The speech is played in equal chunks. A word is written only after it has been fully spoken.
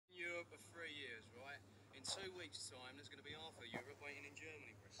In 2 weeks' time, there's going to be half of Europe waiting in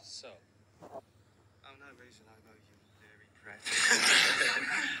Germany for us. So? Oh, no reason, Obo, you dairy prat.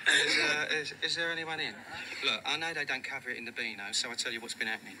 Is there anyone in? Look, I know they don't cover it in the Beano, so I'll tell you what's been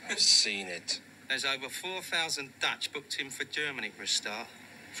happening. I've seen it. There's over 4,000 Dutch booked in for Germany for a start.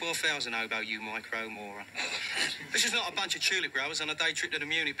 4,000, Obo, you micro-moron. This is not a bunch of tulip growers on a day trip to the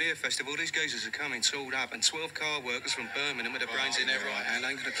Munich Beer Festival. These geezers are coming tooled up, and 12 car workers from Birmingham with their brains in their right hand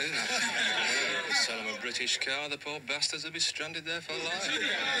ain't going to do that. Sell them a British car, the poor bastards will be stranded there for life.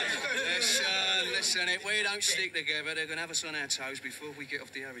 Listen, if we don't stick together, they're going to have us on our toes before we get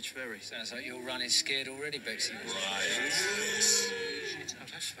off the average ferry. Sounds like you're running scared already, Bexy. Right. Oh,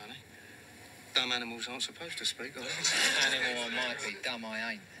 that's funny. Dumb animals aren't supposed to speak, are they? Animal I might be, dumb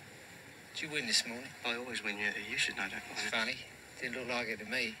I ain't. Did you win this morning? I always win, yeah. You should know that. It's funny. Didn't look like it to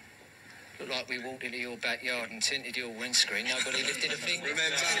me. Looked like we walked into your backyard and tinted your windscreen. Nobody lifted a finger.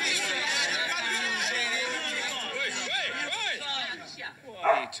 Remember? What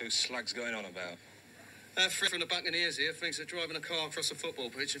are you two slags going on about? That friend from the Buccaneers here thinks that driving a car across a football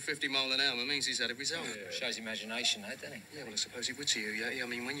pitch at 50 mile an hour means he's had a result. Yeah. Shows imagination, that, doesn't it? Yeah, well, I suppose he would to you, yeah? I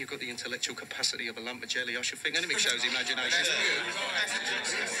mean, when you've got the intellectual capacity of a lump of jelly, I should think anything shows imagination.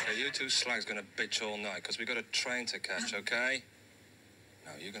 Okay, you two slags going to bitch all night, because we got a train to catch, okay?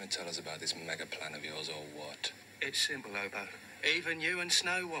 Now, you're going to tell us about this mega plan of yours, or what? It's simple, Obo. Even you and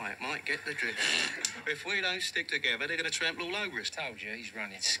Snow White might get the drift. If we don't stick together, they're going to trample all over us. Told you, he's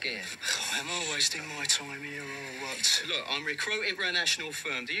running scared. Oh, am I wasting my time here or what? Look, I'm recruiting for a national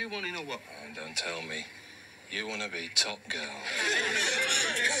firm. Do you want in or what? Oh, don't tell me. You want to be top girl.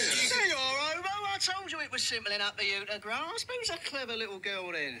 There you are, Obo. I told you it was simpling up for you to grasp. Who's a clever little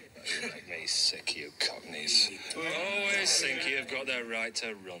girl then? You make me sick, you cockneys. Always think you've got the right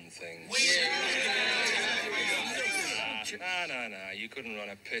to run things. No. You couldn't run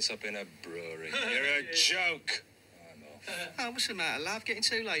a piss up in a brewery. You're a joke. I'm off. Oh, what's the matter, love? Getting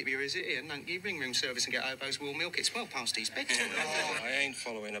too late here, is it? Here, you ring room service and get Obo's warm milk. It's well past his bedtime. I ain't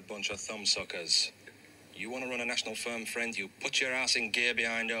following a bunch of thumbsuckers. You want to run a national firm, friend? You put your ass in gear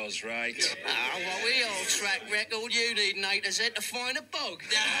behind us, right? Oh, well, we all track record. You need an A to Z to find a bog.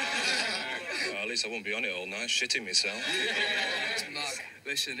 Well, at least I won't be on it all night, shitting myself. Mug,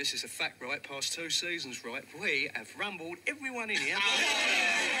 listen, this is a fact, right? Past 2 seasons, right? We have rumbled everyone in here.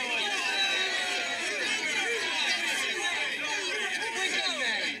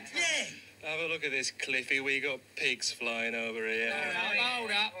 Have a look at this, Cliffy. We got pigs flying over here.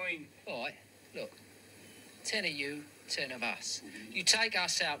 Hold up. All right, look. 10 of you, 10 of us. You take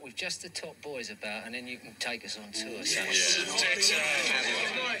us out with just the top boys about, and then you can take us on tour.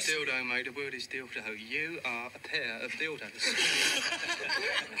 Dildo, mate. The word is dildo. You are a pair of dildos.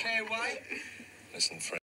 Can't wait. Listen, friend.